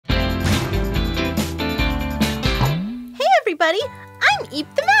everybody! I'm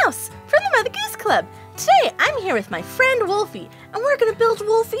Eep the Mouse from the Mother Goose Club. Today I'm here with my friend Wolfie, and we're gonna build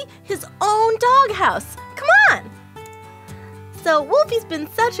Wolfie his own doghouse. Come on! So Wolfie's been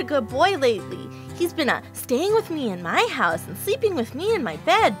such a good boy lately. He's been staying with me in my house and sleeping with me in my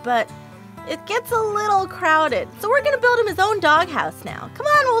bed, but it gets a little crowded. So we're gonna build him his own doghouse now. Come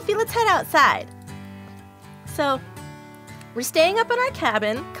on, Wolfie, let's head outside. So we're staying up in our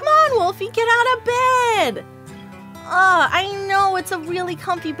cabin. Come on, Wolfie, get out of bed. I know it's a really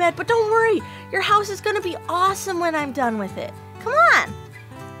comfy bed, but don't worry. Your house is gonna be awesome when I'm done with it. Come on.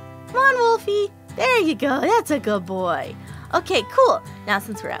 Come on, Wolfie. There you go. That's a good boy. Okay, cool. Now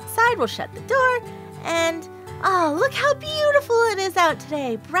since we're outside, we'll shut the door. And, oh, look how beautiful it is out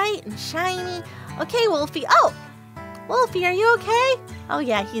today. Bright and shiny. Okay, Wolfie. Oh, Wolfie, are you okay? Oh,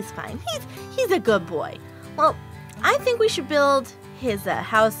 yeah, he's fine. He's a good boy. Well, I think we should build his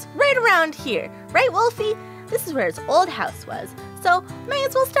house right around here. Right, Wolfie? This is where his old house was. So, may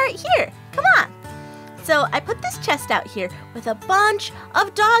as well start here. Come on. So, I put this chest out here with a bunch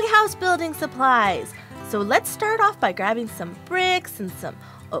of doghouse building supplies. So, let's start off by grabbing some bricks and some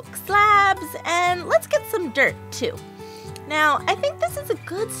oak slabs, and let's get some dirt too. Now, I think this is a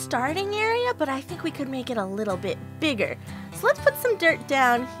good starting area, but I think we could make it a little bit bigger. So, let's put some dirt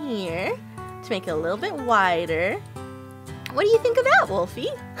down here to make it a little bit wider. What do you think of that, Wolfie?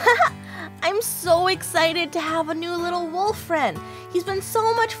 I'm so excited to have a new little wolf friend. He's been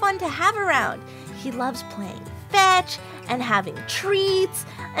so much fun to have around. He loves playing fetch and having treats.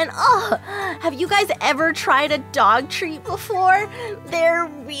 And oh, have you guys ever tried a dog treat before? They're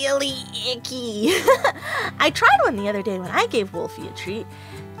really icky. I tried one the other day when I gave Wolfie a treat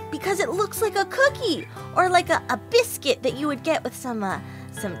because it looks like a cookie or like a biscuit that you would get with some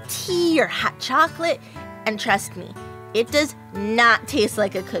tea or hot chocolate. And trust me, it does not taste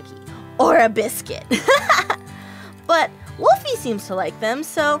like a cookie or a biscuit. But Wolfie seems to like them,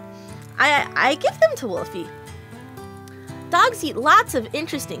 so I give them to Wolfie. Dogs eat lots of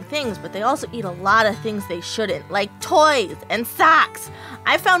interesting things, but they also eat a lot of things they shouldn't, like toys and socks.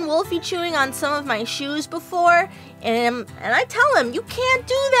 I found Wolfie chewing on some of my shoes before, and I tell him, you can't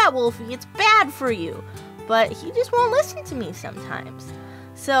do that, Wolfie, it's bad for you. But he just won't listen to me sometimes.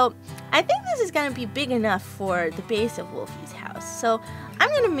 So I think this is gonna be big enough for the base of Wolfie's house. So I'm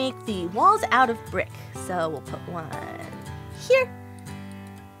gonna make the walls out of brick. So we'll put one here,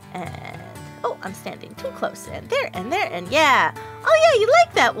 and oh, I'm standing too close, and there, and yeah. Oh yeah, you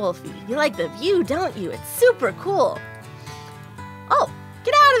like that, Wolfie. You like the view, don't you? It's super cool. Oh,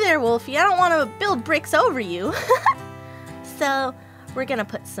 get out of there, Wolfie. I don't want to build bricks over you. So we're gonna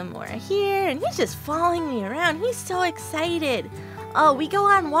put some more here, and he's just following me around. He's so excited. Oh, we go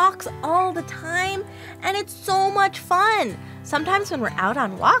on walks all the time, and it's so much fun. Sometimes when we're out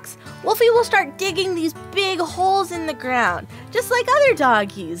on walks, Wolfie will start digging these big holes in the ground, just like other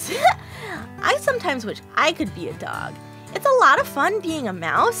doggies. I sometimes wish I could be a dog. It's a lot of fun being a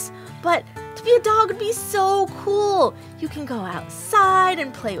mouse, but to be a dog would be so cool. You can go outside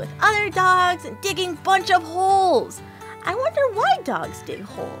and play with other dogs and digging a bunch of holes. I wonder why dogs dig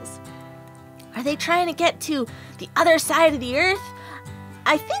holes. Are they trying to get to the other side of the earth?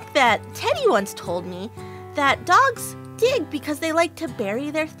 I think that Teddy once told me that dogs dig because they like to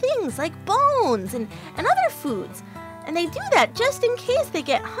bury their things like bones and other foods. And they do that just in case they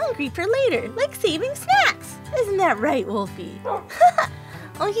get hungry for later, like saving snacks. Isn't that right, Wolfie?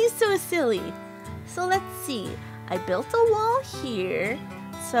 Oh, he's so silly. So let's see. I built a wall here.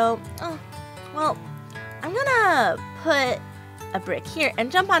 So, well, I'm gonna put a brick here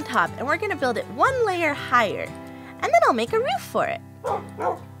and jump on top, and we're gonna build it one layer higher. And then I'll make a roof for it.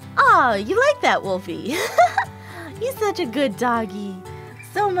 Oh, you like that, Wolfie? He's such a good doggy.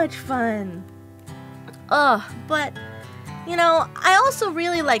 So much fun. But, you know, I also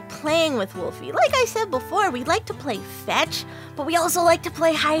really like playing with Wolfie. Like I said before, we like to play fetch, but we also like to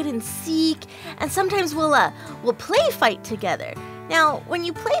play hide and seek, and sometimes we'll play fight together. Now, when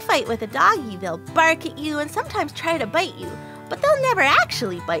you play fight with a doggy, they'll bark at you and sometimes try to bite you, but they'll never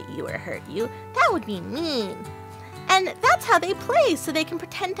actually bite you or hurt you. That would be mean. And that's how they play, so they can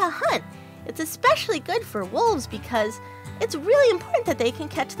pretend to hunt. It's especially good for wolves because it's really important that they can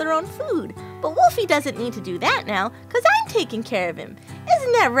catch their own food. But Wolfie doesn't need to do that now, because I'm taking care of him.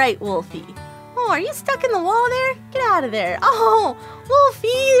 Isn't that right, Wolfie? Oh, are you stuck in the wall there? Get out of there. Oh, Wolfie,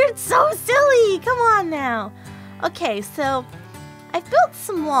 you're so silly. Come on now. Okay, so I've built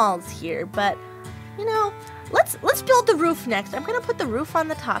some walls here, but, you know, let's build the roof next. I'm going to put the roof on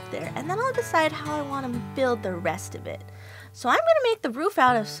the top there, and then I'll decide how I want to build the rest of it. So I'm going to make the roof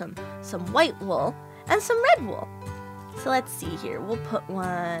out of some white wool and some red wool. So let's see here. We'll put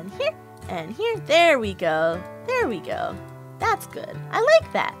one here and here. There we go. There we go. That's good. I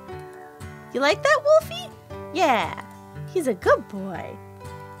like that. You like that, Wolfie? Yeah, he's a good boy.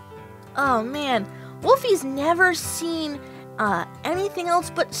 Oh man, Wolfie's never seen anything else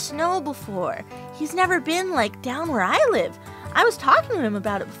but snow before. He's never been like down where I live. I was talking to him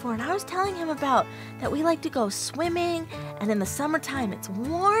about it before, and I was telling him about that we like to go swimming, and in the summertime it's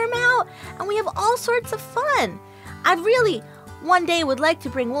warm out, and we have all sorts of fun. I really, one day, would like to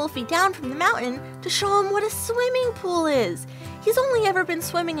bring Wolfie down from the mountain to show him what a swimming pool is. He's only ever been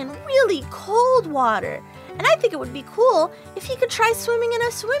swimming in really cold water, and I think it would be cool if he could try swimming in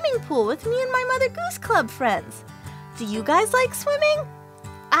a swimming pool with me and my Mother Goose Club friends. Do you guys like swimming?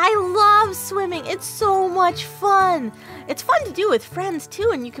 I love swimming. It's so much fun. It's fun to do with friends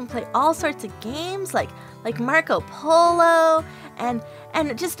too, and you can play all sorts of games like Marco Polo and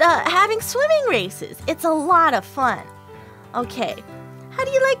just having swimming races. It's a lot of fun. Okay, how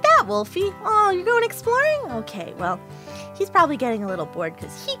do you like that, Wolfie? Oh, you're going exploring? Okay, well, he's probably getting a little bored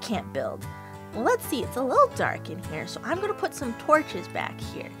because he can't build. Well, let's see. It's a little dark in here, so I'm going to put some torches back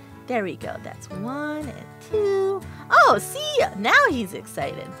here. There we go. That's 1 and 2. Oh, see? Now he's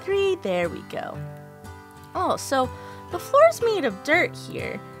excited. 3. There we go. Oh, so the floor's made of dirt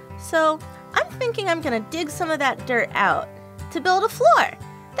here. So I'm thinking I'm going to dig some of that dirt out to build a floor.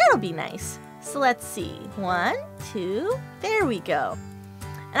 That'll be nice. So let's see. 1, 2. There we go.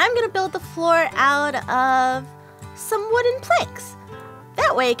 And I'm going to build the floor out of some wooden planks.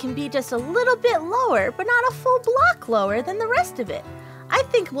 That way it can be just a little bit lower, but not a full block lower than the rest of it. I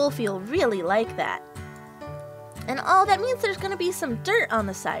think Wolfie will really like that. And oh, that means there's going to be some dirt on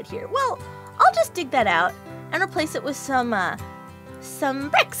the side here. Well, I'll just dig that out and replace it with some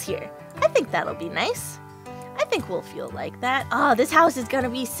bricks here. I think that'll be nice. I think Wolfie will like that. Oh, this house is going to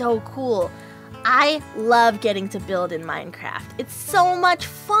be so cool. I love getting to build in Minecraft. It's so much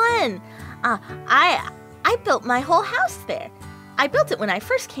fun. I built my whole house there. I built it when I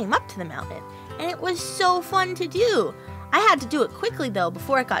first came up to the mountain, and it was so fun to do. I had to do it quickly, though,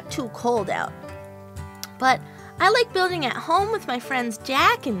 before it got too cold out. But I like building at home with my friends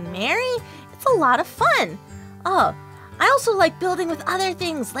Jack and Mary. It's a lot of fun. Oh, I also like building with other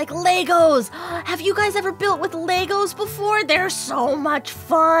things, like Legos. Have you guys ever built with Legos before? They're so much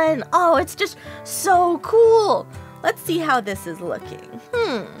fun. Oh, it's just so cool. Let's see how this is looking.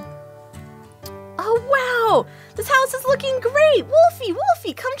 Oh, wow. This house is looking great.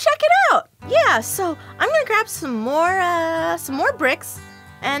 Wolfie, come check it out. Yeah, so I'm going to grab some more bricks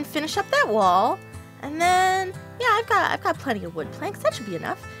and finish up that wall. And then, yeah, I've got plenty of wood planks. That should be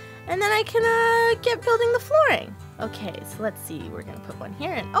enough. And then I can get building the flooring. Okay, so let's see. We're going to put one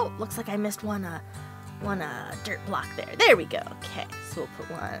here. And oh, looks like I missed one dirt block there. There we go. Okay, so we'll put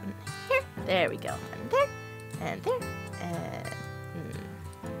one here. There we go. And there. And there. And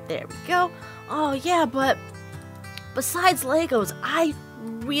there we go. Oh, yeah, but besides Legos, I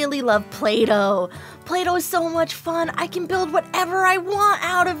really love Play-Doh. Play-Doh is so much fun. I can build whatever I want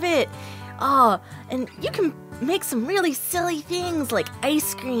out of it. Oh, and you can make some really silly things like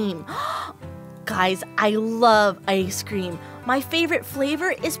ice cream. Guys, I love ice cream. My favorite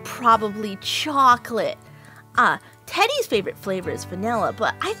flavor is probably chocolate. Teddy's favorite flavor is vanilla,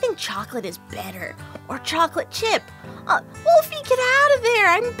 but I think chocolate is better. Or chocolate chip. Wolfie, get out of there.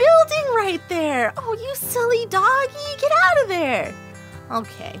 I'm building right there. Oh, you silly doggy. Get out of there.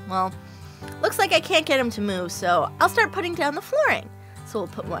 Okay, well, looks like I can't get him to move, so I'll start putting down the flooring. So we'll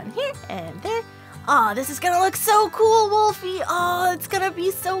put one here and there. Oh, this is going to look so cool, Wolfie. Oh, it's going to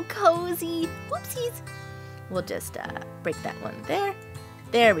be so cozy. Whoopsies. We'll just break that one there.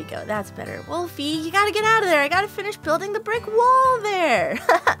 There we go. That's better. Wolfie, you got to get out of there. I got to finish building the brick wall there.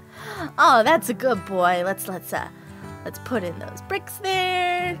 Oh, that's a good boy. Let's put in those bricks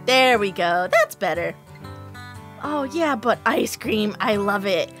there. There we go. That's better. Oh, yeah, but ice cream, I love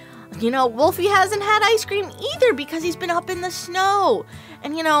it. You know, Wolfie hasn't had ice cream either because he's been up in the snow.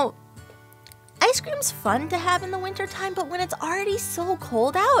 And, you know, ice cream's fun to have in the wintertime, but when it's already so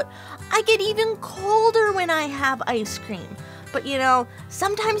cold out, I get even colder when I have ice cream. But, you know,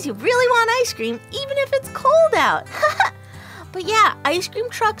 sometimes you really want ice cream, even if it's cold out. But yeah, ice cream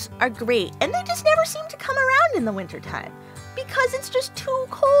trucks are great, and they just never seem to come around in the wintertime because it's just too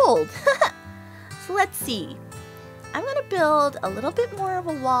cold. So let's see. I'm going to build a little bit more of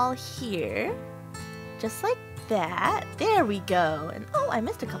a wall here, just like that. There we go. And oh, I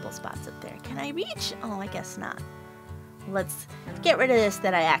missed a couple spots up there. Can I reach? Oh, I guess not. Let's get rid of this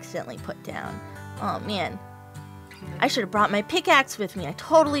that I accidentally put down. Oh, man. I should have brought my pickaxe with me. I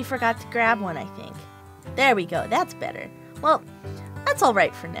totally forgot to grab one, I think. There we go. That's better. Well, that's all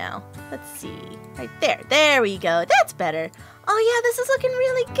right for now. Let's see. Right there. There we go. That's better. Oh, yeah, this is looking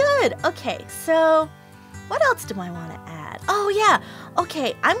really good. Okay, so what else do I want to add? Oh yeah,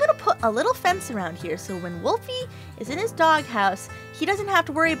 okay, I'm gonna put a little fence around here so when Wolfie is in his doghouse, he doesn't have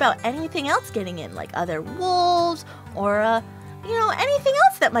to worry about anything else getting in, like other wolves or, you know, anything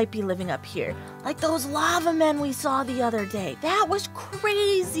else that might be living up here. Like those lava men we saw the other day. That was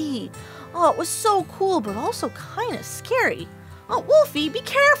crazy. Oh, it was so cool, but also kind of scary. Oh, Wolfie, be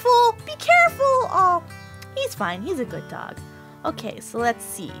careful! Be careful! Oh, he's fine. He's a good dog. Okay, so let's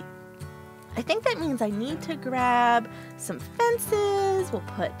see. I think that means I need to grab some fences. We'll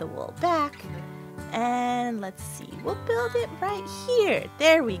put the wool back. And let's see. We'll build it right here.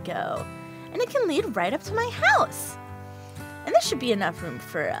 There we go. And it can lead right up to my house. And this should be enough room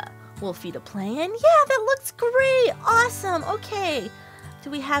for Wolfie to play in. Yeah, that looks great. Awesome. Okay. Do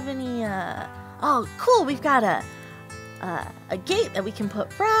we have any, oh, cool. We've got a gate that we can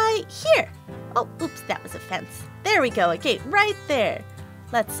put right here. Oh, oops, that was a fence. There we go, a gate right there.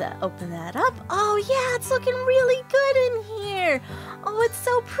 Let's open that up. Oh yeah, it's looking really good in here. Oh, it's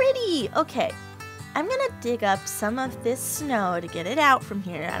so pretty. Okay, I'm gonna dig up some of this snow to get it out from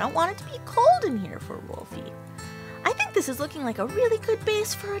here. I don't want it to be cold in here for Wolfie. I think this is looking like a really good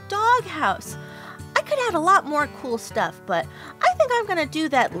base for a doghouse. I could add a lot more cool stuff, but I think I'm gonna do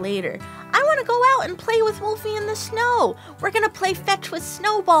that later. I want to go out and play with Wolfie in the snow. We're gonna play fetch with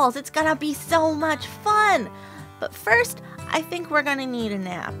snowballs. It's gonna be so much fun. But first, I think we're gonna need a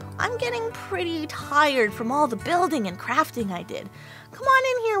nap. I'm getting pretty tired from all the building and crafting I did. Come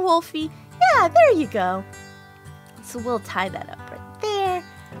on in here, Wolfie. Yeah, there you go. So we'll tie that up right there,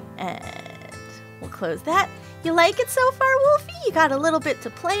 and we'll close that. You like it so far, Wolfie? You got a little bit to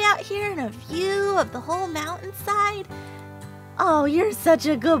play out here and a view of the whole mountainside. Oh, you're such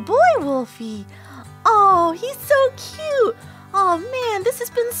a good boy, Wolfie. Oh, he's so cute. Oh man, this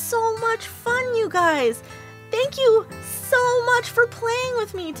has been so much fun, you guys. Thank you so much for playing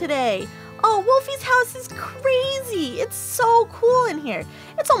with me today. Oh, Wolfie's house is crazy. It's so cool in here.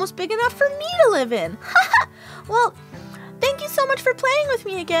 It's almost big enough for me to live in. Well, thank you so much for playing with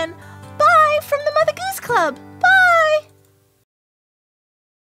me again. Bye from the Mother Goose Club. Bye.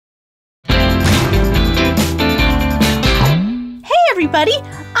 Hey everybody,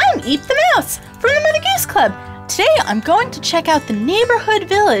 I'm Eep the Mouse from the Mother Goose Club. Today I'm going to check out the neighborhood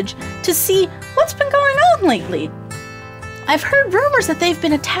village to see what's been going on lately. I've heard rumors that they've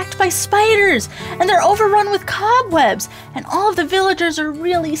been attacked by spiders and they're overrun with cobwebs, and all of the villagers are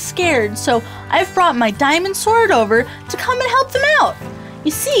really scared, so I've brought my diamond sword over to come and help them out.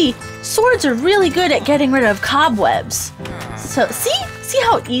 You see, swords are really good at getting rid of cobwebs. So see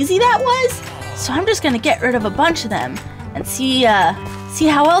how easy that was? So I'm just gonna get rid of a bunch of them and see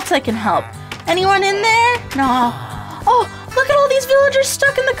how else I can help. Anyone in there? No. Oh, look at all these villagers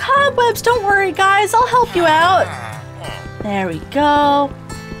stuck in the cobwebs. Don't worry, guys, I'll help you out. There we go.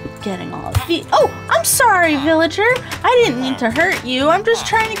 Getting all of these. Oh, I'm sorry, villager. I didn't mean to hurt you. I'm just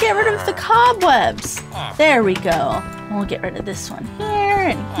trying to get rid of the cobwebs. There we go. We'll get rid of this one here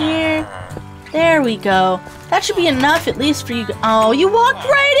and here. There we go. That should be enough at least for you. Oh, you walked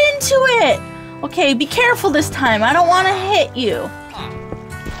right into it. Okay, be careful this time. I don't want to hit you.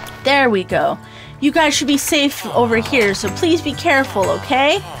 There we go. You guys should be safe over here, so please be careful,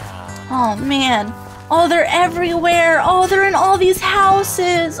 okay? Oh, man. Oh, they're everywhere. Oh, they're in all these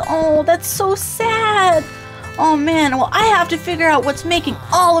houses. Oh, that's so sad. Oh, man. Well, I have to figure out what's making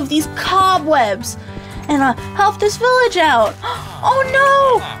all of these cobwebs and help this village out. Oh,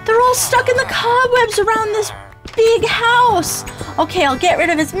 no. They're all stuck in the cobwebs around this big house. Okay, I'll get rid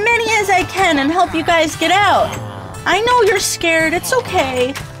of as many as I can and help you guys get out. I know you're scared. It's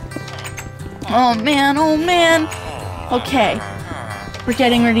okay. Oh, man. Oh, man. Okay. We're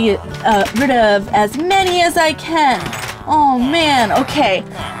getting rid of as many as I can. Oh, man. Okay.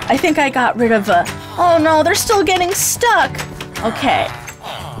 I think I got rid of oh, no. They're still getting stuck. Okay.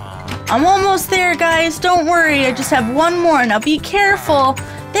 I'm almost there, guys. Don't worry. I just have one more. Now be careful.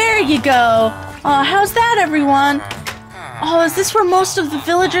 There you go. How's that, everyone? Oh, is this where most of the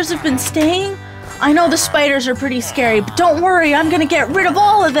villagers have been staying? I know the spiders are pretty scary, but don't worry. I'm going to get rid of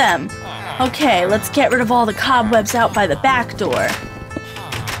all of them. Okay, let's get rid of all the cobwebs out by the back door.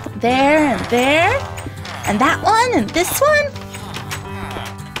 There and there. And that one and this one.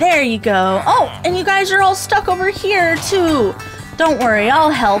 There you go. Oh, and you guys are all stuck over here, too. Don't worry,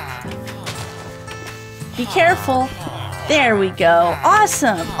 I'll help. Be careful. There we go.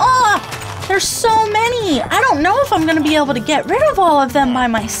 Awesome. Oh, there's so many. I don't know if I'm going to be able to get rid of all of them by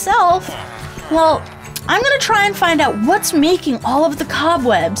myself. Well, I'm going to try and find out what's making all of the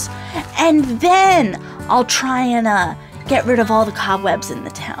cobwebs, and then I'll try and get rid of all the cobwebs in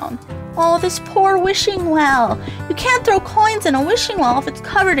the town. Oh, this poor wishing well. You can't throw coins in a wishing well if it's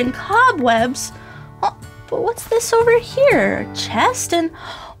covered in cobwebs. Oh, but what's this over here? A chest and...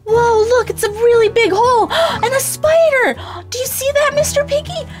 Whoa, look, it's a really big hole and a spider. Do you see that, Mr.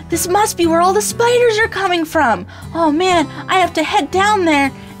 Piggy? This must be where all the spiders are coming from. Oh man, I have to head down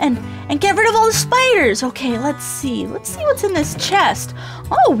there and get rid of all the spiders. Okay, let's see. Let's see what's in this chest.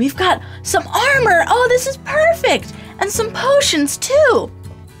 Oh, we've got some armor. Oh, this is perfect. And some potions too.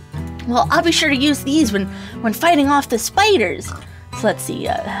 Well, I'll be sure to use these when fighting off the spiders. So let's see,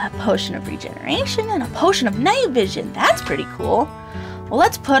 a potion of regeneration and a potion of night vision. That's pretty cool. Well,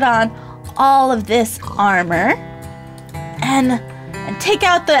 let's put on all of this armor and take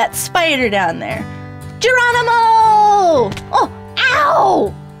out that spider down there. Geronimo! Oh,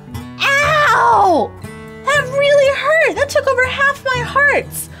 ow! Ow! That really hurt. That took over half my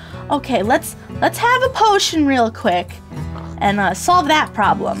hearts. Okay, let's have a potion real quick and solve that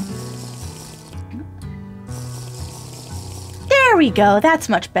problem. There we go. That's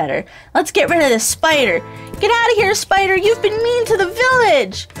much better. Let's get rid of this spider. Get out of here, spider. You've been mean to the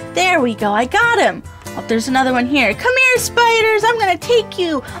village. There we go. I got him. Oh, there's another one here. Come here, spiders. I'm going to take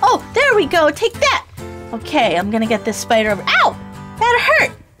you. Oh, there we go. Take that. Okay, I'm going to get this spider over. Ow! That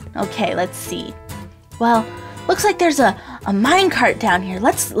hurt. Okay, let's see. Well, looks like there's a minecart down here.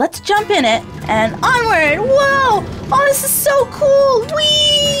 Let's jump in it and onward. Whoa! Oh, this is so cool.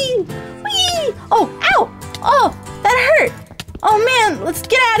 Whee! Whee! Oh, ow! Oh, that hurt. Oh man, let's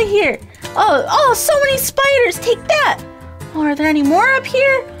get out of here. Oh, so many spiders. Take that. Oh, are there any more up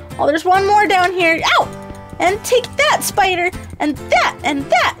here? Oh, there's one more down here. Ow! And take that, spider. And that, and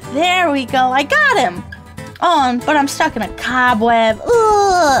that. There we go. I got him. Oh, but I'm stuck in a cobweb.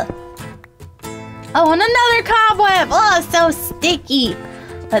 Ugh. Oh, and another cobweb. Oh, so sticky.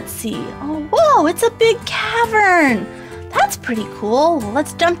 Let's see. Oh, whoa, it's a big cavern. That's pretty cool. Well,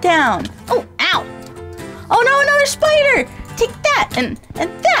 let's jump down. Oh, ow. Oh no, another spider. Take that and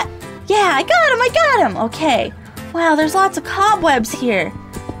that. Yeah, I got him. Okay. Wow, there's lots of cobwebs here.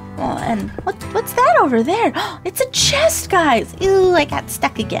 Oh, and what's that over there? It's a chest, guys. Ew, I got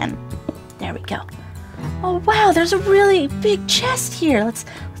stuck again. There we go. Oh wow, there's a really big chest here. Let's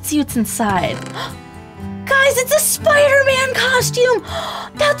see what's inside. Guys, it's a Spider-Man costume.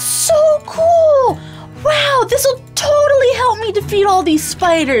 That's so cool. Wow, this will totally help me defeat all these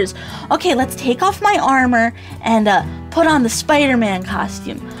spiders. Okay, let's take off my armor and put on the Spider-Man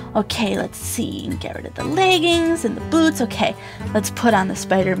costume. Okay, let's see. Get rid of the leggings and the boots. Okay, let's put on the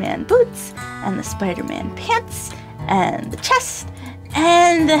Spider-Man boots and the Spider-Man pants and the chest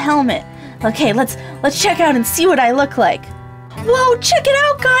and the helmet. Okay, let's check out and see what I look like. Whoa, check it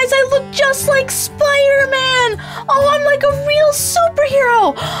out, guys. I look just like Spider-Man. Oh, I'm like a real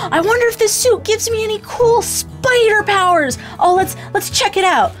superhero. I wonder if this suit gives me any cool spider powers. Oh, let's check it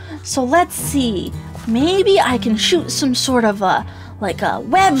out. So let's see. Maybe I can shoot some sort of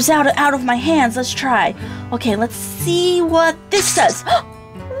webs out of my hands. Let's try. Okay, let's see what this does.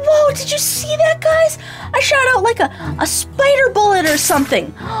 Whoa, did you see that, guys? I shot out like a spider bullet or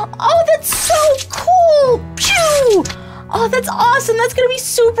something. Oh, that's so cool. Pew! Oh, that's awesome. That's going to be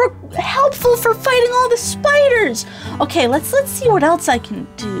super helpful for fighting all the spiders. Okay, let's see what else I can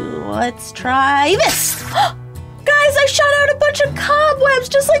do. Let's try this. Guys, I shot out a bunch of cobwebs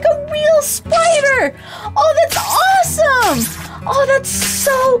just like a real spider. Oh, that's awesome. Oh, that's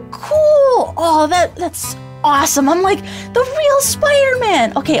so cool. Oh, that's awesome. I'm like the real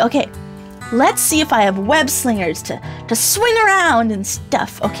Spider-Man. Okay. Let's see if I have web slingers to swing around and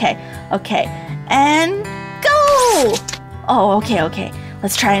stuff. Okay. And go. Oh, okay.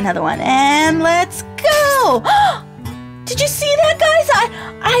 Let's try another one. And let's go. Did you see that, guys?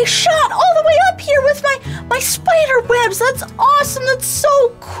 I shot all the way up here with my spider webs. That's awesome. That's so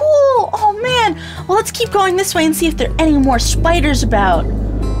cool. Oh, man. Well, let's keep going this way and see if there are any more spiders about.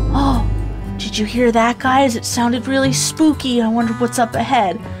 Oh, did you hear that, guys? It sounded really spooky. I wonder what's up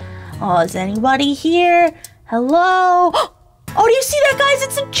ahead. Oh, is anybody here? Hello? Oh, do you see that, guys?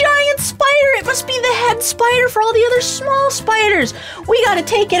 It's a giant spider. It must be the head spider for all the other small spiders. We gotta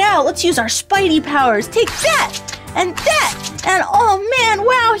take it out. Let's use our Spidey powers. Take that and that. And oh man,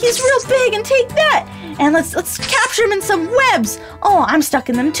 wow, he's real big. And take that. And let's capture him in some webs. Oh, I'm stuck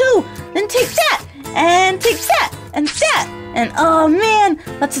in them too. Then take that and take that and that. And oh man,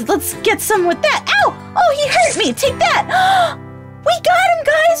 let's get some with that. Ow! Oh, he hurt me. Take that. We got him,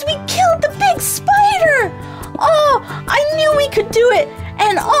 guys. We killed the big spider. Oh, I knew we could do it.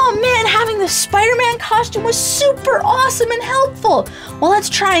 And oh man, having the Spider-Man costume was super awesome and helpful. Well, let's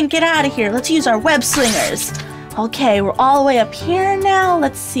try and get out of here. Let's use our web slingers. Okay, we're all the way up here now.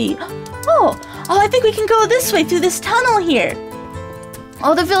 Let's see. Oh, I think we can go this way through this tunnel here.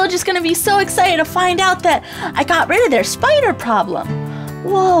 Oh, the village is going to be so excited to find out that I got rid of their spider problem.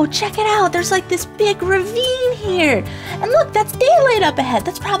 Whoa, check it out. There's like this big ravine here. And look, that's daylight up ahead.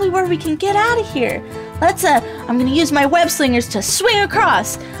 That's probably where we can get out of here. I'm gonna use my web slingers to swing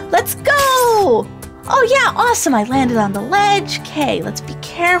across. Let's go! Oh yeah, awesome. I landed on the ledge. Okay, let's be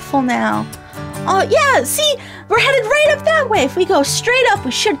careful now. Oh yeah, see, we're headed right up that way. If we go straight up,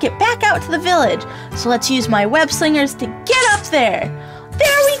 we should get back out to the village. So let's use my web slingers to get up there.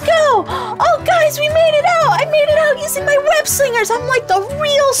 There we go! Oh guys, we made it out! I made it out using my web slingers! I'm like the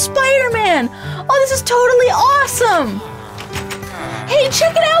real Spider-Man! Oh, this is totally awesome! Hey,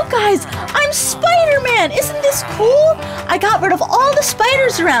 check it out, guys! I'm Spider-Man! Isn't this cool? I got rid of all the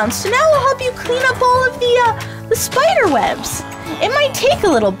spiders around, so now I'll help you clean up all of the spider webs. It might take a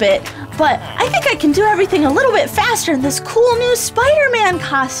little bit, but I think I can do everything a little bit faster in this cool new Spider-Man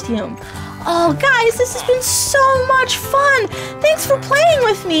costume. Oh, guys, this has been so much fun. Thanks for playing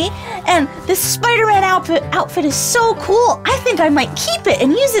with me. And this Spider-Man outfit is so cool. I think I might keep it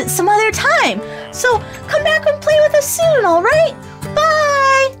and use it some other time. So come back and play with us soon, all right?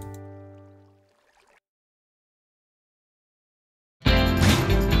 Bye.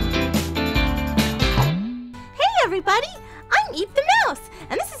 Hey, everybody. I'm Eep the Mouse,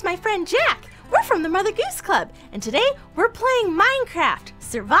 and this is my friend Jack. We're from the Mother Goose Club, and today we're playing Minecraft,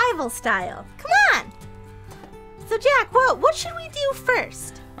 survival style. Come on! So Jack, what should we do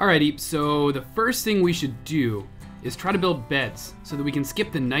first? Alright, Eep, so the first thing we should do is try to build beds so that we can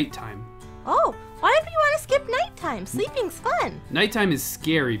skip the nighttime. Oh, why do you want to skip nighttime? Sleeping's fun. Nighttime is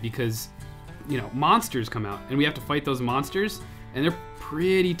scary because, monsters come out, and we have to fight those monsters, and they're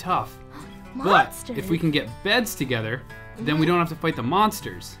pretty tough. Monsters? But if we can get beds together, then we don't have to fight the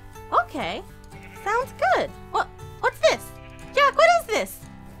monsters. Okay. Sounds good. What's this? Jack, what is this?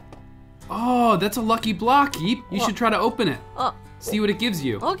 Oh, that's a lucky block, Eep. You should try to open it. See what it gives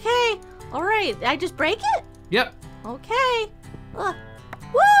you. Okay. All right. I just break it? Yep. Okay.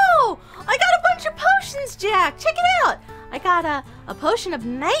 Whoa! I got a bunch of potions, Jack. Check it out. I got a potion of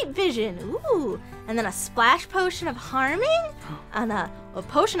night vision. Ooh. And then a splash potion of harming. And a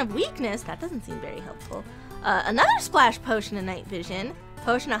potion of weakness. That doesn't seem very helpful. Another splash potion of night vision.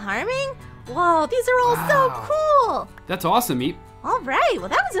 Potion of harming. Whoa, these are all so cool! That's awesome, Eep. All right, well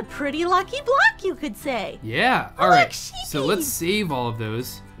that was a pretty lucky block, you could say. Yeah, all right. So let's save all of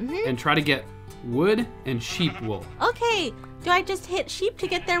those and try to get wood and sheep wool. Okay, do I just hit sheep to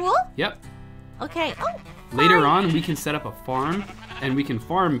get their wool? Yep. Okay, Later on, we can set up a farm and we can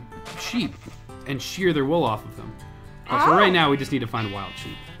farm sheep and shear their wool off of them. But for right now, we just need to find wild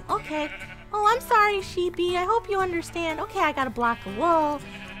sheep. Okay. Oh, I'm sorry, sheepy. I hope you understand. Okay, I got a block of wool.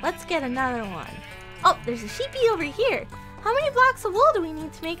 Let's get another one. Oh, there's a sheepy over here. How many blocks of wool do we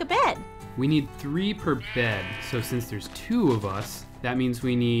need to make a bed? We need 3 per bed. So since there's 2 of us, that means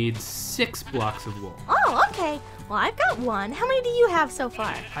we need 6 blocks of wool. Oh, okay. Well, I've got 1. How many do you have so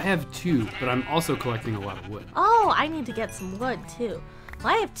far? I have 2, but I'm also collecting a lot of wood. Oh, I need to get some wood too.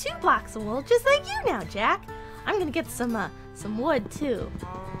 Well, I have 2 blocks of wool, just like you now, Jack. I'm gonna get some wood too.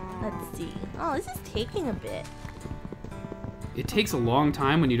 Let's see. Oh, this is taking a bit. It takes a long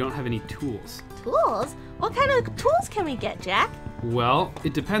time when you don't have any tools. Tools? What kind of tools can we get, Jack? Well,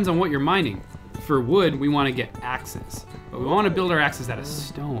 it depends on what you're mining. For wood, we want to get axes. But we want to build our axes out of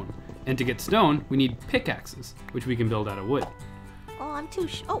stone. And to get stone, we need pickaxes, which we can build out of wood. Oh,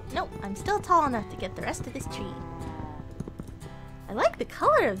 oh, no, I'm still tall enough to get the rest of this tree. I like the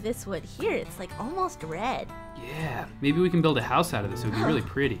color of this wood here. It's like almost red. Yeah, maybe we can build a house out of this. It would be really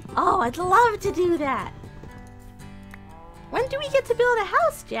pretty. Oh, I'd love to do that. When do we get to build a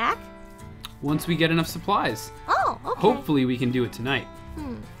house, Jack? Once we get enough supplies. Oh, okay. Hopefully we can do it tonight,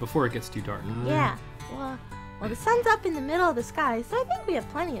 before it gets too dark. Yeah, well, the sun's up in the middle of the sky, so I think we have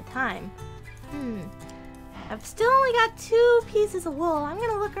plenty of time. I've still only got 2 pieces of wool. I'm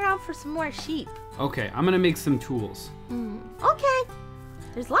gonna look around for some more sheep. Okay, I'm gonna make some tools. Okay.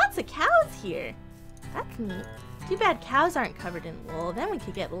 There's lots of cows here. That's neat. Too bad cows aren't covered in wool. Then we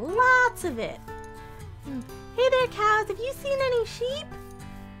could get lots of it. Hey there, cows. Have you seen any sheep?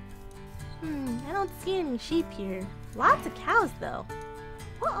 I don't see any sheep here. Lots of cows, though.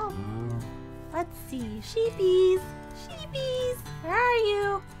 Uh-oh. Let's see. Sheepies. Sheepies. Where are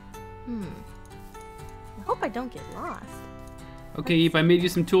you? I hope I don't get lost. Okay, Eep, I made you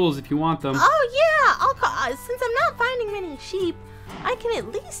some tools if you want them. Oh, yeah. I'll call, since I'm not finding many sheep, I can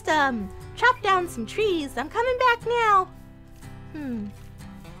at least chop down some trees. I'm coming back now.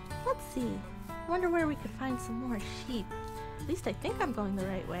 Let's see. I wonder where we could find some more sheep. At least I think I'm going the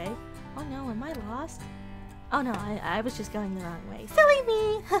right way. Oh no, am I lost? Oh no, I was just going the wrong way. Silly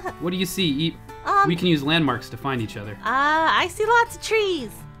me! What do you see, Eep? We can use landmarks to find each other. I see lots of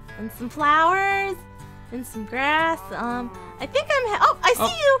trees. And some flowers. and some grass. I think I see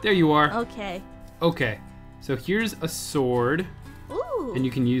you. There you are. Okay. Okay, so here's a sword, Ooh. and you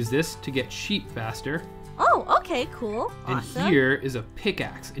can use this to get sheep faster. Oh, okay, cool. And Awesome. here is a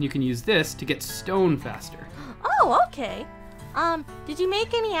pickaxe, and you can use this to get stone faster. Oh, okay. Did you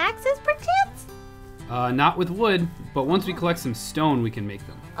make any axes, perchance? Not with wood, but once we collect some stone, we can make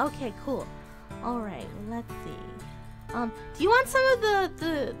them. Okay, cool. All right, well, let's see. Do you want some of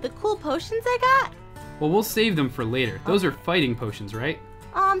the cool potions I got? Well, we'll save them for later. Those are fighting potions, right?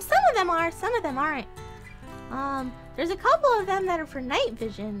 Some of them are, some of them aren't. There's a couple of them that are for night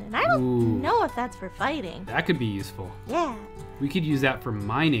vision, and I don't know if that's for fighting. That could be useful. Yeah. We could use that for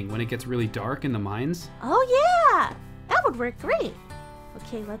mining when it gets really dark in the mines. Oh, yeah. That would work great.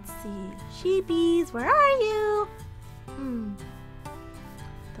 Okay, let's see. Sheepies, where are you?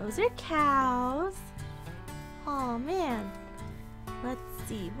 Those are cows. Oh, man. Let's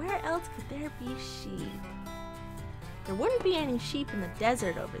see. Where else could there be sheep? There wouldn't be any sheep in the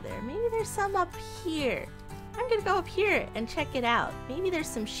desert over there. Maybe there's some up here. I'm gonna go up here and check it out. Maybe there's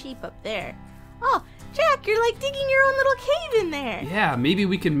some sheep up there. Oh, Jack, you're like digging your own little cave in there. Yeah, maybe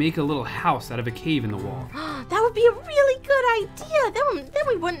we could make a little house out of a cave in the wall. That would be a really good idea. Then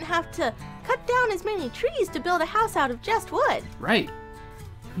we wouldn't have to cut down as many trees to build a house out of just wood. Right.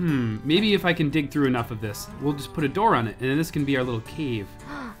 Maybe if I can dig through enough of this, we'll just put a door on it, and then this can be our little cave.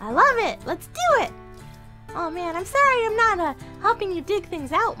 I love it. Let's do it. Oh man, I'm sorry I'm not helping you dig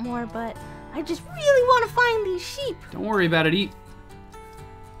things out more, but I just really want to find these sheep. Don't worry about it, Eep.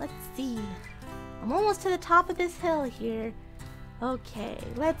 Let's see. I'm almost to the top of this hill here. Okay,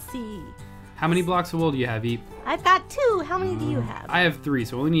 let's see. How many blocks of wool do you have, Eep? I've got 2. How many do you have? I have 3,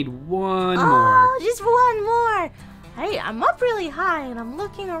 so we only need one Oh, more. just one more. Hey, I'm up really high and I'm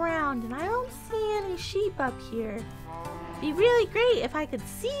looking around and I don't see any sheep up here. Be really great if I could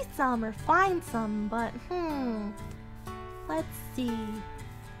see some or find some, but let's see.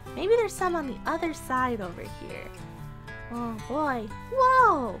 Maybe there's some on the other side over here. Oh boy.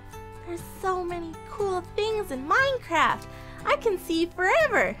 Whoa! There's so many cool things in Minecraft. I can see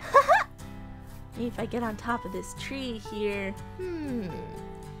forever. Maybe if I get on top of this tree here. And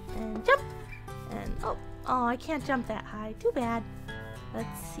jump. And oh, I can't jump that high. Too bad.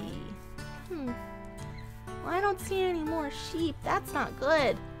 Let's see. Well, I don't see any more sheep. That's not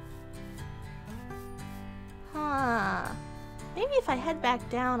good. Maybe if I head back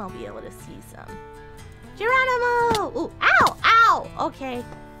down, I'll be able to see some. Geronimo! Ooh, ow! Ow! Okay.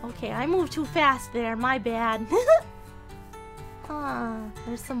 Okay, I moved too fast there. My bad.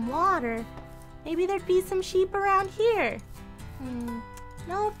 There's some water. Maybe there'd be some sheep around here.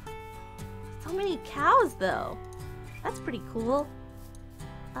 Nope. So many cows, though. That's pretty cool.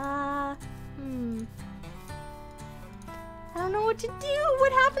 I don't know what to do.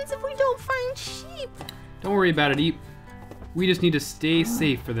 What happens if we don't find sheep? Don't worry about it, Eep. We just need to stay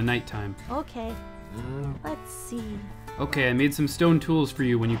safe for the nighttime. Okay. Let's see. Okay, I made some stone tools for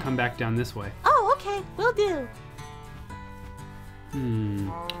you when you come back down this way. Oh, okay. Will do.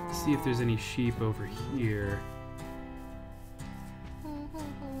 Let's see if there's any sheep over here.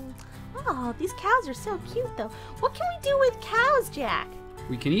 Oh, these cows are so cute, though. What can we do with cows, Jack?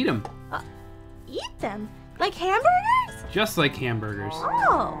 We can eat them. Eat them? Like hamburgers? Just like hamburgers.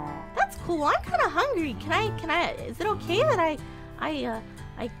 Oh, that's cool. I'm kind of hungry. Can I, is it okay that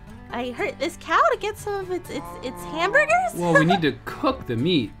I hurt this cow to get some of its hamburgers? Well, we need to cook the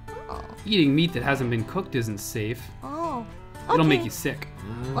meat. Oh. Eating meat that hasn't been cooked isn't safe. Oh. Okay. It'll make you sick.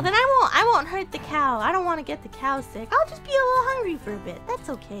 Well, then I won't hurt the cow. I don't want to get the cow sick. I'll just be a little hungry for a bit. That's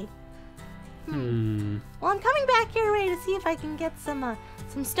okay. Well, I'm coming back your way to see if I can get some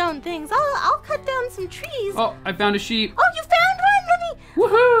stone things. I'll cut down some trees. Oh, I found a sheep. Oh, you found one? Let me.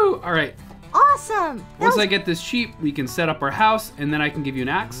 Woohoo! All right. Awesome. Once I get this sheep, we can set up our house, and then I can give you an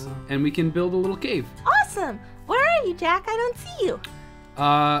axe, and we can build a little cave. Awesome. Where are you, Jack? I don't see you.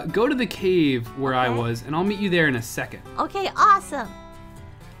 Go to the cave where I was, and I'll meet you there in a second. Okay, awesome.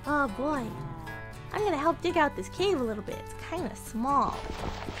 Oh boy. I'm gonna help dig out this cave a little bit. It's kind of small.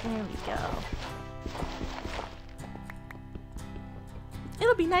 There we go.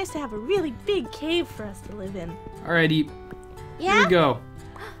 It'll be nice to have a really big cave for us to live in. All right, Eep. Yeah? Here we go.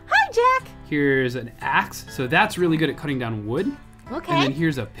 Hi, Jack. Here's an axe. So that's really good at cutting down wood. Okay. And then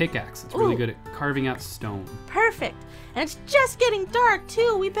here's a pickaxe. It's really good at carving out stone. Perfect. And it's just getting dark,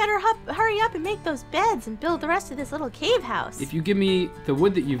 too. We better hurry up and make those beds and build the rest of this little cave house. If you give me the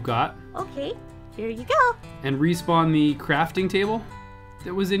wood that you've got. Okay. Here you go. And respawn the crafting table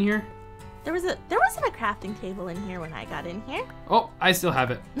that was in here. There wasn't a crafting table in here when I got in here. Oh, I still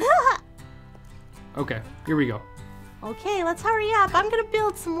have it. Okay, here we go. Okay, let's hurry up. I'm gonna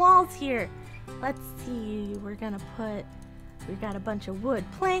build some walls here. Let's see. We got a bunch of wood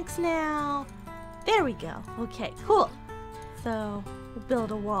planks now. There we go. Okay, cool. So we'll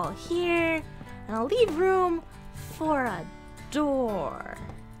build a wall here, and I'll leave room for a door.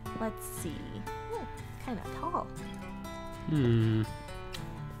 Let's see. Oh, it's kind of tall.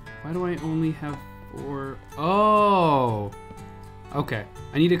 Why do I only have 4? Oh. Okay.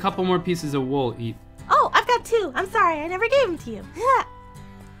 I need a couple more pieces of wool, Eep. Oh, I've got 2. I'm sorry, I never gave them to you.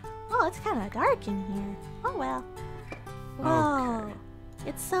 Oh, it's kind of dark in here. Oh well. Whoa. Okay.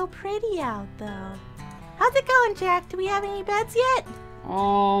 It's so pretty out though. How's it going, Jack? Do we have any beds yet?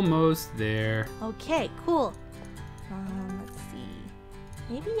 Almost there. Okay, cool. Let's see.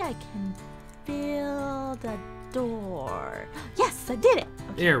 Maybe I can build a door. Yes, I did it.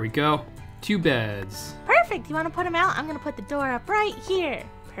 Okay. There we go. 2 beds. Perfect. You want to put them out? I'm going to put the door up right here.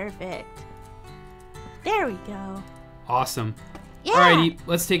 Perfect. There we go. Awesome. Yeah. All right, Eep,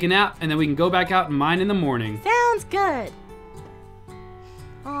 let's take a nap, and then we can go back out and mine in the morning. Sounds good.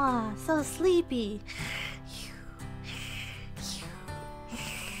 Aw, so sleepy.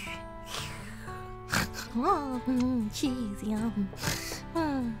 Oh, cheese, yum.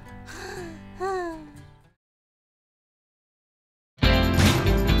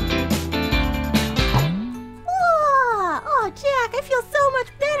 Oh, Jack, I feel so much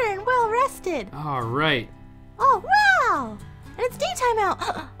better and well rested. All right. Oh, wow! And it's daytime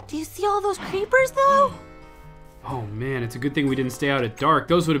out. Do you see all those creepers, though? Oh man, it's a good thing we didn't stay out at dark.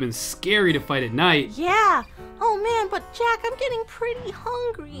 Those would have been scary to fight at night. Yeah. Oh man, but Jack, I'm getting pretty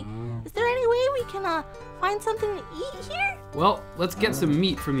hungry. Is there any way we can find something to eat here? Well, let's get some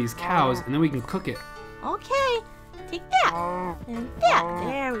meat from these cows, and then we can cook it. Okay. Take that. And that.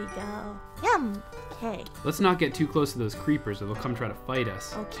 There we go. Yum. Okay. Let's not get too close to those creepers, or they'll come try to fight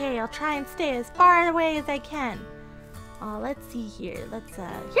us. Okay, I'll try and stay as far away as I can. Let's see here.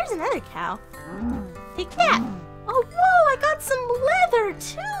 Here's another cow. Take that. Oh, whoa, I got some leather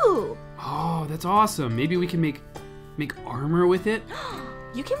too. Oh, that's awesome. Maybe we can make armor with it?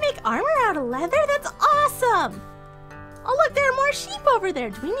 You can make armor out of leather? That's awesome. Oh, look, there are more sheep over there.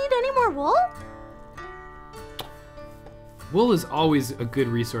 Do we need any more wool? Wool is always a good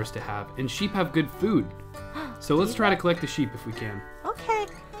resource to have, and sheep have good food. So let's try to collect the sheep if we can. Okay,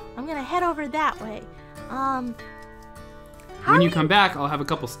 I'm gonna head over that way. When you come back, I'll have a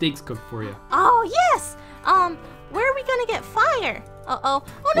couple steaks cooked for you. Oh, yes! Where are we gonna get fire? Uh-oh.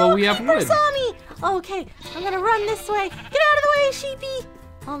 Oh no, Well, we have creeper wood. saw me! Okay, I'm gonna run this way. Get out of the way, sheepy!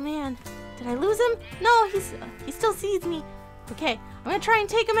 Oh man, did I lose him? No, he still sees me. Okay, I'm gonna try and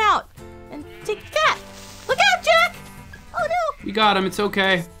take him out. And take that! Look out, Jack! Oh no! We got him, it's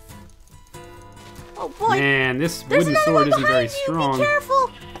okay. Oh boy! Man, this There's wooden another sword one isn't behind very you. strong. Be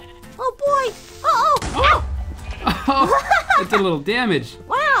careful! Oh boy! Uh-oh! Oh! Oh, that did a little damage.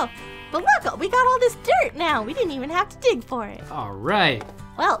 Wow! But look, we got all this dirt now. We didn't even have to dig for it. All right.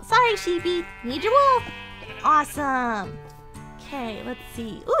 Well, sorry, sheepy. Need your wool. Awesome. Okay, let's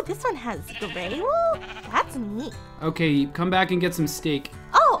see. Ooh, this one has gray wool. That's neat. Okay, come back and get some steak.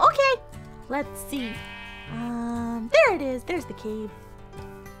 Oh, okay. Let's see. There it is. There's the cave.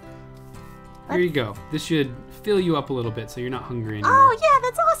 Here you go. This should fill you up a little bit so you're not hungry anymore. Oh, yeah,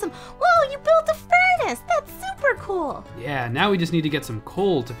 that's awesome. Whoa, you built a furnace. That's super cool. Yeah, now we just need to get some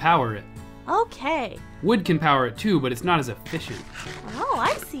coal to power it. Okay. Wood can power it too, but it's not as efficient. Oh,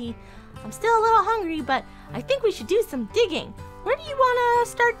 I see. I'm still a little hungry, but I think we should do some digging. Where do you want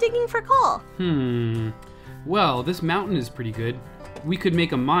to start digging for coal? Well, this mountain is pretty good. We could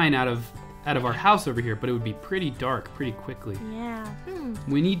make a mine out of our house over here, but it would be pretty dark pretty quickly. Yeah.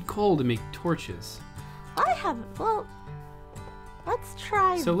 We need coal to make torches. Well, let's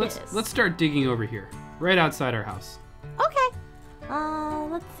try So this. let's start digging over here, right outside our house. Okay.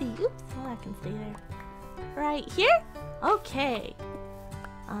 Let's see. Oops, well, that can stay there. Right here? Okay.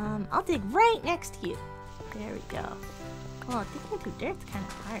 I'll dig right next to you. There we go. Oh, digging through dirt's kind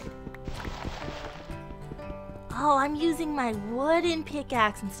of hard. Oh, I'm using my wooden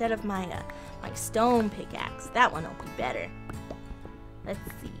pickaxe instead of my stone pickaxe. That one will be better. Let's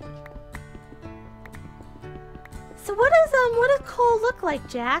see. So what does coal look like,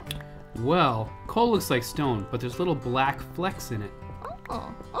 Jack? Well, coal looks like stone, but there's little black flecks in it.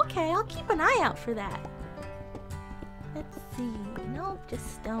 Oh, okay. I'll keep an eye out for that. Let's see. Nope,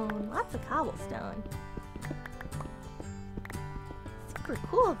 just stone. Lots of cobblestone. Super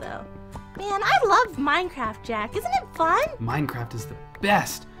cool, though. Man, I love Minecraft, Jack. Isn't it fun? Minecraft is the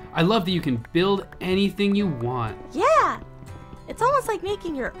best. I love that you can build anything you want. Yeah. It's almost like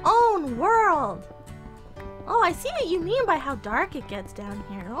making your own world. Oh, I see what you mean by how dark it gets down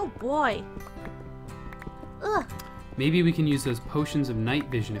here. Oh, boy. Ugh. Maybe we can use those potions of night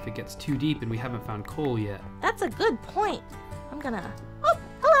vision if it gets too deep and we haven't found coal yet. That's a good point. I'm gonna... Oh,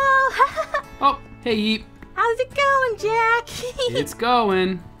 hello! Oh, hey Eep. How's it going, Jack? It's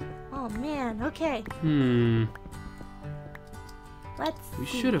going. Oh, man, okay. Let's We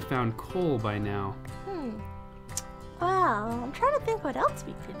see. should have found coal by now. Well, I'm trying to think what else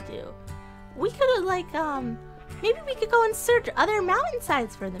we could do. We could have, like, maybe we could go and search other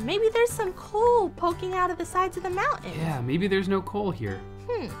mountainsides for them. Maybe there's some coal poking out of the sides of the mountain. Yeah, maybe there's no coal here.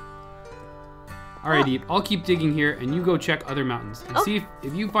 All right, Eep, I'll keep digging here, and you go check other mountains. And see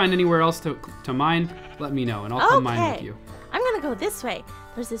if you find anywhere else to mine, let me know, and I'll come mine with you. I'm gonna go this way.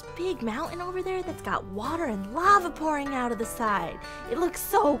 There's this big mountain over there that's got water and lava pouring out of the side. It looks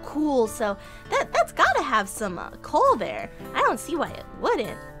so cool, so that's gotta have some coal there. I don't see why it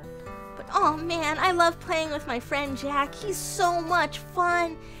wouldn't. But oh man, I love playing with my friend Jack. He's so much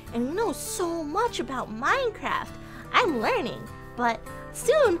fun and he knows so much about Minecraft. I'm learning, but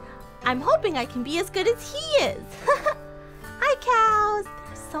soon I'm hoping I can be as good as he is. Hi cows.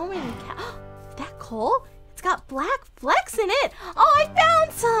 There's so many cows. Is that coal? It's got black flecks in it. Oh, I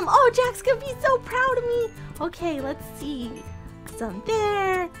found some. Oh, Jack's gonna be so proud of me. Okay, let's see. Some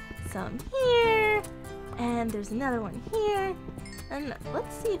there, some here, and there's another one here. And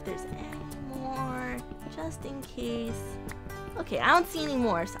let's see if there's any more, just in case. Okay, I don't see any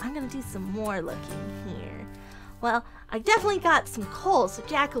more, so I'm gonna do some more looking here. Well, I definitely got some coal, so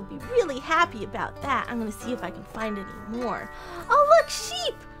Jack will be really happy about that. I'm gonna see if I can find any more. Oh, look,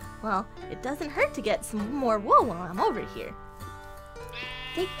 sheep! Well, it doesn't hurt to get some more wool while I'm over here.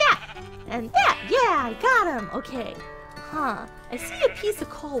 Take that! And that! Yeah, I got him! Okay. I see a piece of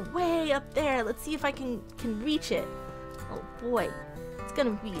coal way up there. Let's see if I can reach it. Oh boy. It's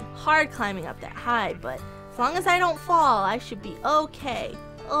gonna be hard climbing up that high, but as long as I don't fall, I should be okay.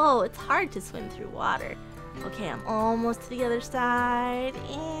 Oh, it's hard to swim through water. Okay, I'm almost to the other side,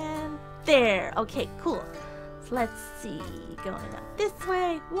 and there! Okay, cool. Let's see, going up this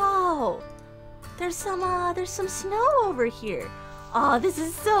way. Whoa, there's some snow over here. Oh, this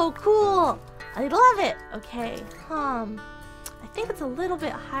is so cool. I love it. Okay, I think it's a little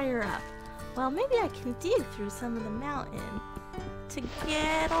bit higher up. Well, maybe I can dig through some of the mountain to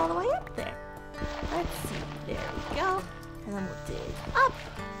get all the way up there. Let's see, there we go. And then we'll dig up.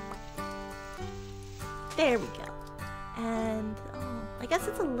 There we go. And, oh, I guess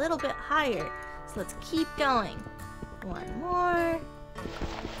it's a little bit higher. So let's keep going. One more.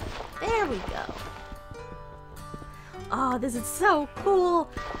 There we go. Oh, this is so cool.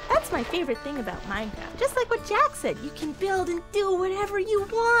 That's my favorite thing about Minecraft. Just like what Jack said, you can build and do whatever you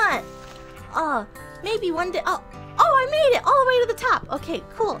want. Maybe one day, oh, I made it all the way to the top. Okay,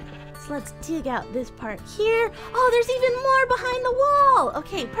 cool. So let's dig out this part here. Oh, there's even more behind the wall.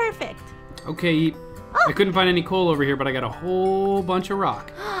 Okay, perfect. Okay, Eep. I couldn't find any coal over here, but I got a whole bunch of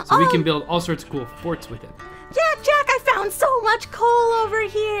rock. So we can build all sorts of cool forts with it. Jack, I found so much coal over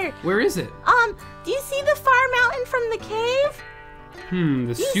here. Where is it? Do you see the far mountain from the cave?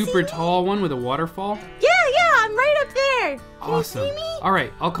 The super tall one with a waterfall? Yeah, I'm right up there. Awesome. Can you see me? All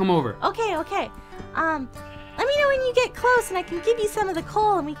right, I'll come over. Okay. Let me know when you get close and I can give you some of the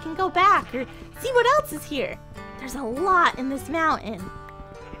coal and we can go back or see what else is here. There's a lot in this mountain.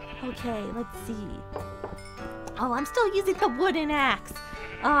 Okay, let's see. Oh, I'm still using the wooden axe.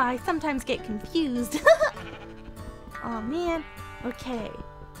 Oh, I sometimes get confused. Oh, man. Okay.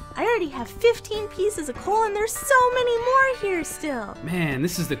 I already have 15 pieces of coal and there's so many more here still. Man,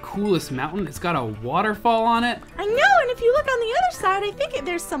 this is the coolest mountain. It's got a waterfall on it. I know, and if you look on the other side, I think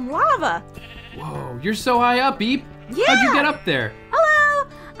there's some lava. Whoa, you're so high up, Eep. Yeah. How'd you get up there? Hello.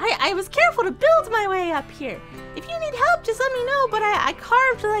 I was careful to build my way up here. If you need help, just let me know, but I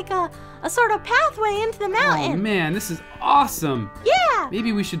carved like a sort of pathway into the mountain. Oh man, this is awesome. Yeah.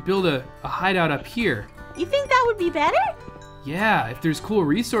 Maybe we should build a hideout up here. You think that would be better? Yeah, if there's cool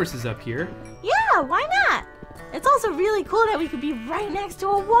resources up here. Yeah, why not? It's also really cool that we could be right next to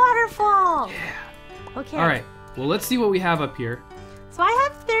a waterfall. Yeah. Okay. All right, well, let's see what we have up here. So I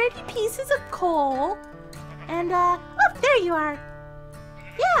have 30 pieces of coal, and, oh, there you are.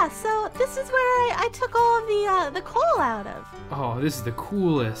 Yeah, so this is where I took all of the coal out of. Oh, this is the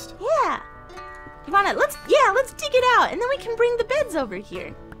coolest. Yeah. You wanna, let's dig it out, and then we can bring the beds over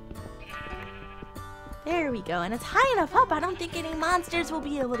here. There we go, and it's high enough up, I don't think any monsters will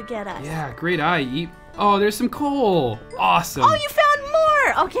be able to get us. Yeah, great eye, Eep. Oh, there's some coal. Awesome. Oh, you found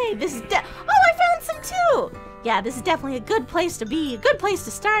more! Okay, this is oh, I found some too! Yeah, this is definitely a good place to be, a good place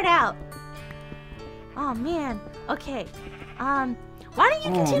to start out. Oh, man. Okay. Why don't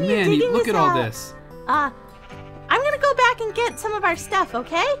you continue digging this out? Look at all this. I'm gonna go back back and get some of our stuff,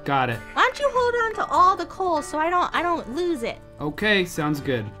 okay? Got it. Why don't you hold on to all the coal so I don't lose it? Okay, sounds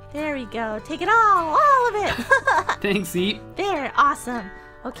good. There we go. Take it all of it. Thanks, Eep. There, awesome.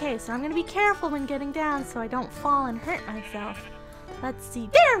 Okay, so I'm gonna be careful when getting down so I don't fall and hurt myself. Let's see.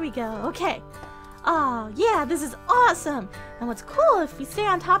 There we go. Okay. Oh, yeah, this is awesome. And what's cool, if we stay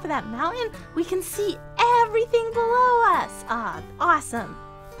on top of that mountain, we can see everything below us. Ah, awesome.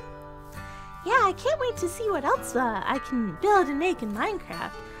 Yeah, I can't wait to see what else I can build and make in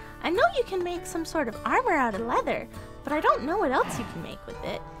Minecraft. I know you can make some sort of armor out of leather, but I don't know what else you can make with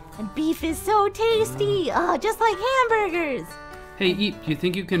it. And beef is so tasty. Oh, just like hamburgers. Hey, Eep, do you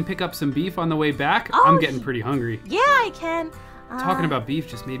think you can pick up some beef on the way back? Oh, I'm getting pretty hungry. Yeah, I can. Talking about beef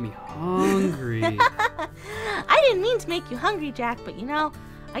just made me hungry. I didn't mean to make you hungry, Jack, but you know,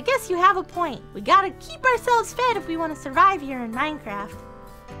 I guess you have a point. We gotta keep ourselves fed if we want to survive here in Minecraft.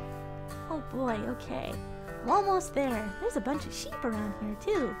 Oh boy, okay. I'm almost there. There's a bunch of sheep around here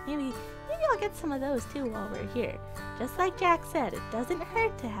too. Maybe I'll get some of those too while we're here. Just like Jack said, it doesn't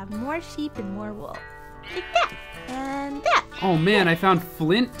hurt to have more sheep and more wool. Like that, and that. Oh man, I found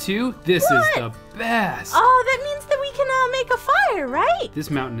flint too? This is the best. Oh, that means that we can make a fire, right?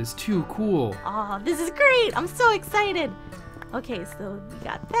 This mountain is too cool. Oh, this is great. I'm so excited. Okay, so we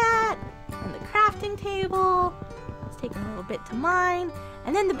got that, and the crafting table. It's taking a little bit to mine,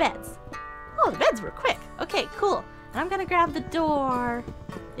 and then the beds. Oh, the beds were quick. Okay, cool. And I'm gonna grab the door,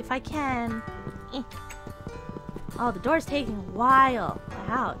 if I can. Oh, the door's taking a while.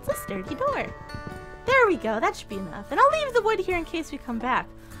 Wow, it's a sturdy door. There we go, that should be enough. And I'll leave the wood here in case we come back.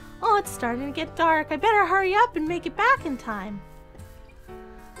 Oh, it's starting to get dark. I better hurry up and make it back in time.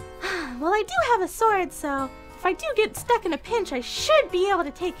 Well, I do have a sword, so if I do get stuck in a pinch, I should be able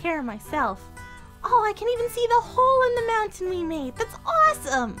to take care of myself. Oh, I can even see the hole in the mountain we made. That's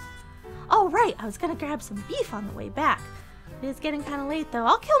awesome. Oh, right, I was gonna grab some beef on the way back. It is getting kind of late, though.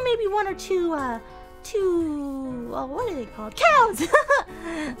 I'll kill maybe one or two, well, what are they called? Cows!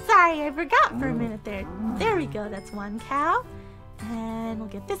 Sorry, I forgot for a minute there. There we go, that's one cow. And we'll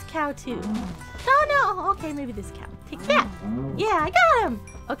get this cow too. No, okay, maybe this cow. Take that. Yeah, I got him.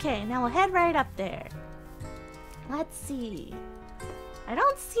 Okay, now we'll head right up there. Let's see. I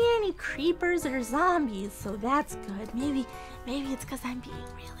don't see any creepers or zombies, so that's good. Maybe it's because I'm being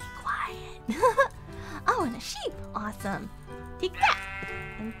really quiet. Oh, and a sheep. Awesome. Take that.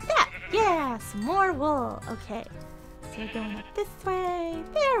 And that. Yeah, some more wool. Okay. So we're going up this way.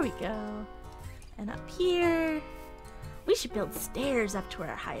 There we go. And up here. We should build stairs up to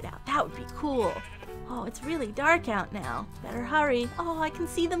our hideout. That would be cool. Oh, it's really dark out now. Better hurry. Oh, I can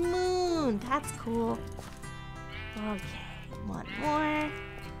see the moon. That's cool. Okay, one more.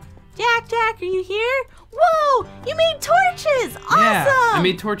 Jack, are you here? Whoa, you made torches. Awesome. Yeah, I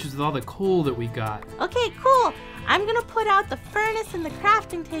made torches with all the coal that we got. Okay, cool. I'm gonna put out the furnace and the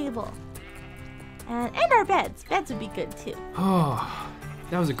crafting table. And our beds. Beds would be good too. Oh,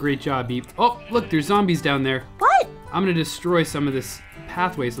 that was a great job, Eep. Oh, look, there's zombies down there. What? I'm gonna destroy some of this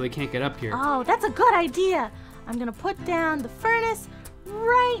pathway so they can't get up here. Oh, that's a good idea. I'm gonna put down the furnace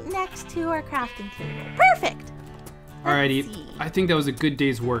right next to our crafting table. Perfect. All right, Eep. I think that was a good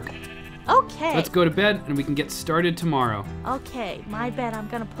day's work. Okay. Let's go to bed and we can get started tomorrow. Okay, my bed I'm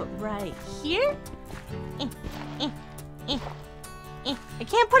gonna put right here. I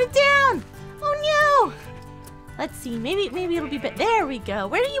can't put it down. Oh no. Let's see, maybe it'll be better. There we go.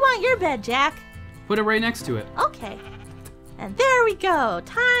 Where do you want your bed, Jack? Put it right next to it. Okay. And there we go.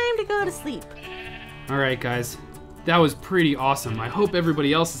 Time to go to sleep. All right, guys. That was pretty awesome. I hope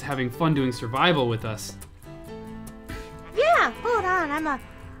everybody else is having fun doing survival with us. Yeah, hold on.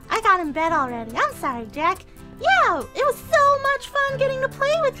 I got in bed already. I'm sorry, Jack. Yeah, it was so much fun getting to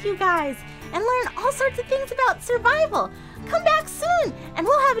play with you guys and learn all sorts of things about survival. Come back soon, and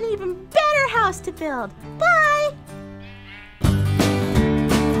we'll have an even better house to build. Bye!